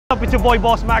up? It's your boy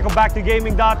Boss Mac of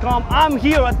BackToGaming.com. I'm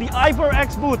here at the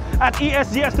HyperX booth at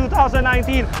ESGS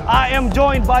 2019. I am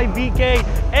joined by VK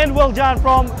and Wiljan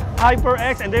from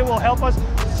HyperX, and they will help us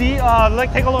see,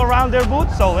 take a look around their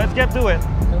booth. So let's get to it.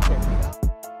 Okay.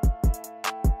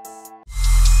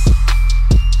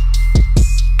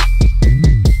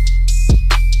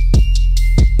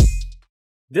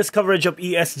 This coverage of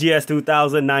ESGS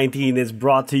 2019 is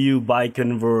brought to you by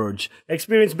Converge.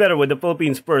 Experience better with the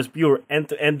Philippines' first pure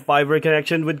end-to-end fiber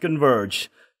connection with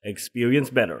Converge. Experience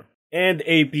better. And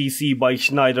a PC by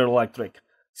Schneider Electric.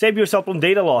 Save yourself from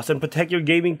data loss and protect your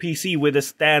gaming PC with a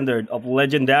standard of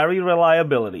legendary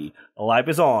reliability. Life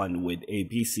is on with a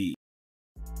PC.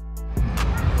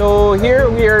 So here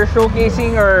we are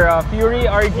showcasing our Fury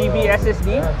RGB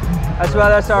SSD as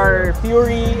well as our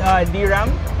Fury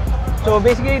DRAM. So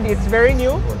basically, it's very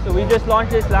new. So we just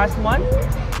launched this last month.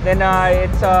 Then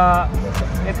it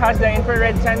has the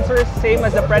infrared sensors, same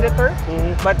as the Predator,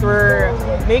 but we're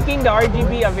making the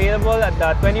RGB available at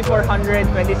the 2400,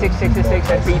 2666,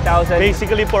 and 3000.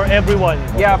 Basically for everyone.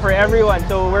 Yeah, for everyone.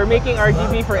 So we're making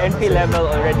RGB for entry level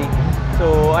already.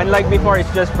 So unlike before,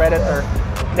 it's just Predator.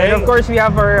 Then of course we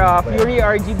have our Fury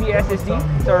RGB SSD.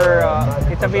 So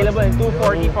it's available in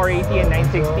 240, 480, and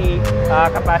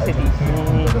 960 capacities.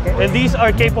 Okay. And these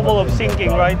are capable of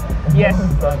syncing, right? Yes,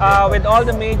 with all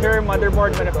the major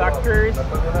motherboard manufacturers,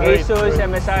 Asus,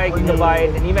 MSI,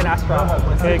 Gigabyte, and even Astra.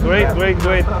 Okay,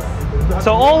 great.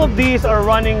 So all of these are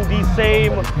running the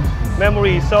same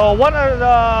memory. So what are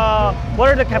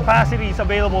the capacities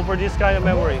available for this kind of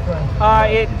memory?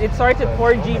 It starts at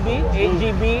 4 GB, 8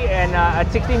 GB, and at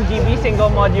 16 GB single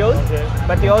modules. Okay.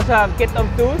 But we also have kit of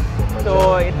 2s,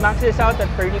 so it maxes out at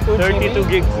 32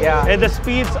 gigs. Yeah. And the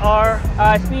speeds are?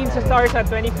 Speeds starts at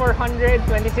 2400,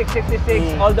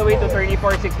 2666, all the way to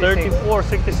 3466.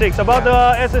 3466. About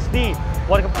the SSD,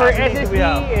 what capacity do we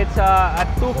have? It's at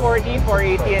 240,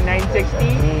 480, and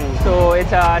 960. So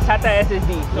it's a SATA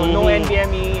SSD, so no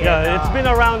NVMe. Yeah, and, it's been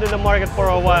around in the market for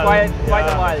a while. Quite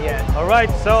a while, yeah. All right,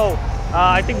 so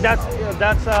I think that's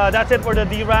it for the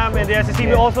DRAM and the SSD.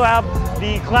 We also have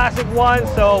the classic one.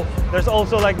 So there's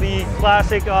also like the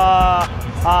classic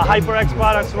HyperX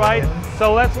products, right?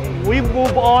 So we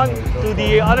move on to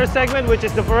the other segment, which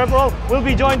is the peripheral. We'll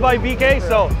be joined by VK,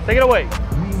 so take it away.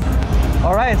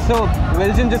 All right, so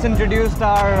Wiljan just introduced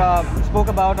spoke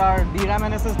about our DRAM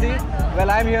and SSD. Well,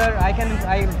 I'm here.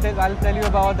 I'll tell you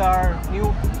about our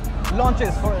new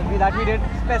launches that we did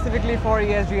specifically for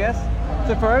ESGS.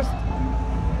 So first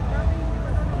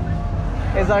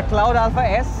is our Cloud Alpha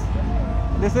S.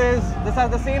 This has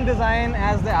the same design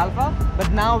as the Alpha,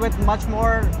 but now with much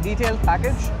more detailed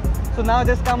package. So now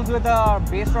this comes with a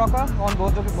bass rocker on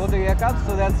both the ear cups,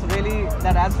 so that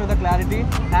adds to the clarity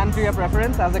and to your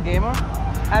preference as a gamer.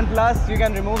 And plus you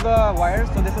can remove the wires,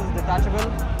 so this is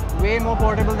detachable, way more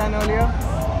portable than earlier.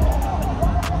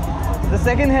 The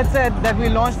second headset that we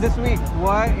launched this week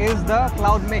is the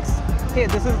Cloud Mix. Okay,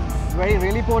 this is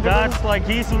really portable. That's like,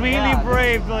 he's really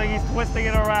brave, like he's twisting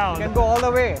it around. You can go all the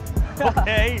way.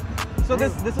 Okay. So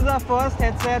this is our first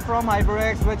headset from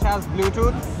HyperX, which has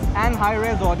Bluetooth and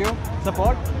high-res audio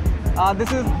support.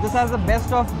 This has the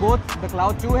best of both the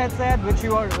Cloud 2 headset, which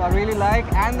you really like,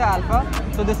 and the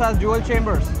Alpha. So this has dual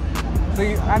chambers. So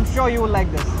I'm sure you will like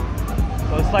this.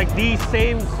 So it's like the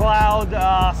same Cloud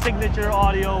signature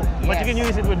audio, but you can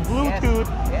use it with Bluetooth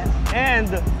and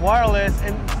wireless.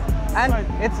 And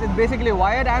it's basically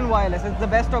wired and wireless. It's the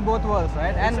best of both worlds,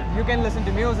 right? And you can listen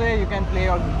to music, you can play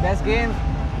your best games,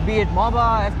 be it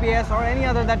MOBA, FPS, or any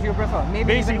other that you prefer.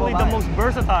 Maybe basically the most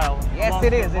versatile. Yes,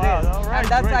 it is. Right, and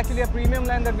that's actually a premium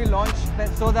line that we launched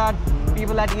so that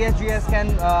people at ESGS can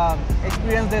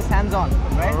experience this hands-on.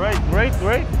 Right? All right,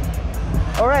 great.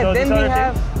 All right, so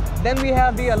then we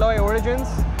have the Alloy Origins,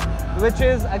 which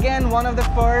is again one of the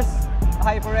first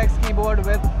HyperX keyboard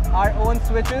with our own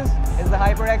switches. Is the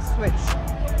HyperX switch,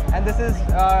 and this is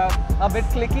a bit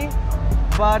clicky,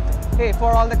 but hey,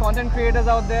 for all the content creators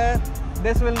out there,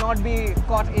 this will not be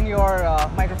caught in your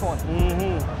microphone.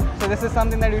 So this is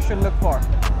something that you should look for.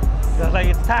 Like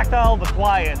it's tactile but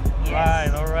quiet. Yes.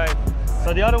 Right, all right.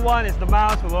 So the other one is the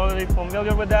mouse. We're already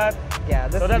familiar with that. Yeah.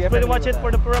 So that's pretty much it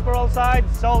for the peripheral side.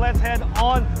 So let's head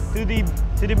on to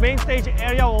the main stage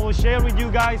area where we'll share with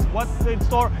you guys what's in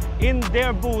store in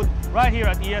their booth right here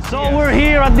at ESGS. So we're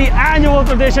here at the annual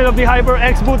tradition of the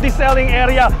HyperX booth, the selling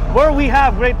area, where we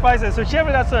have great prices. So share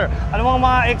with us, sir, ano mga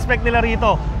ma-expect nila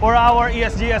rito for our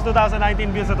ESGS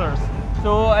 2019 visitors?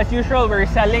 So as usual, we're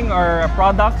selling our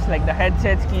products like the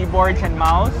headsets, keyboards, and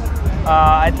mouse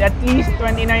at least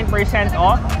 29%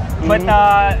 off. But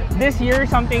this year,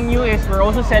 something new is we're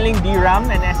also selling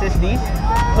DRAM and SSDs.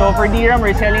 So for DRAM,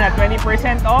 we're selling at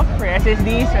 20% off. For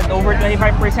SSDs, at over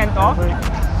 25% off.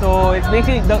 So it's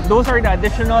basically those are the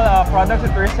additional products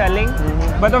that we're selling.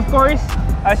 But of course,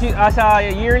 as a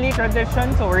yearly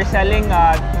tradition, so we're selling.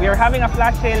 We are having a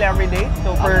flash sale every day.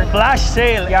 So for flash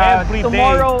sale every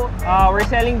tomorrow, we're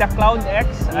selling the Cloud X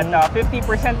at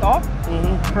 50% off.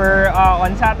 For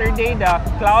on Saturday, the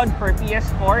Cloud for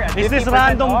PS4 at 50% off. Is this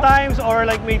random times or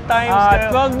like may times?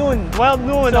 12 noon. 12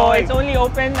 noon. So okay. it's only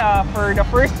open for the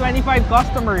first 25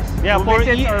 customers. Yeah, for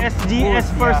ESGS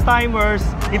first timers,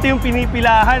 ito yung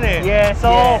pinipilahan eh. Yes.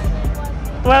 So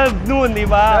 12 noon, di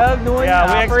ba? 12 noon,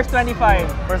 yeah, first 25.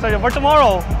 First 25. For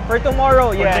tomorrow? For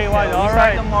tomorrow, yes. Day one. We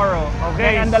start tomorrow.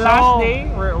 Okay, and the last day,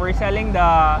 we're selling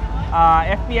the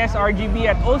FPS RGB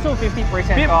at also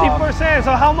 50% off. 50%?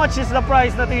 So how much is the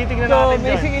price na tinitingnan So natin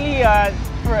basically,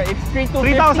 it's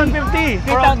 3,250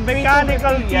 for a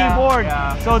mechanical keyboard.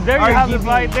 Yeah. So there you RGB. have it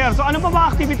right there. So ano pa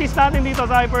ba activities natin dito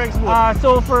sa HyperX booth?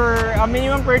 So for a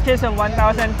minimum purchase of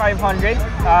 1,500,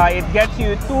 it gets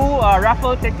you 2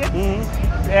 raffle tickets.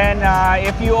 And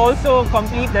if you also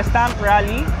complete the stamp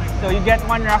rally, so you get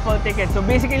 1 raffle ticket. So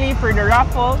basically for the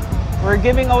raffle, we're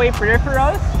giving away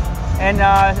peripherals and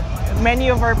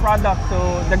many of our products. So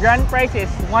the grand prize is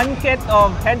 1 kit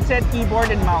of headset, keyboard,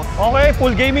 and mouse. Okay,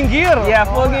 full gaming gear. Yeah,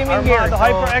 full gaming gear. So,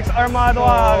 HyperX Armado. So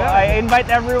I invite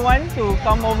everyone to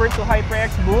come over to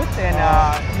HyperX booth and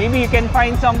maybe you can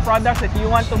find some products that you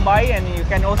want to buy and you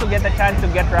can also get a chance to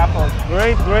get raffled.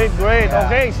 Great, great, great. Yeah.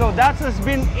 Okay, so that has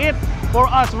been it for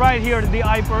us right here at the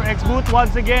HyperX booth.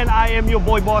 Once again, I am your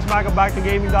boy Boss Mac of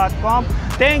BackToGaming.com.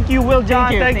 Thank you, Will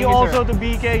John. Thank you also to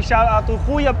BK. Shout out to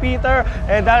Kuya Peter.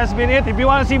 And that has been it. If you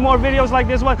want to see more videos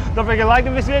like this one, don't forget to like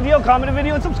this video, comment the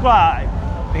video, and subscribe.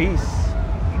 Peace.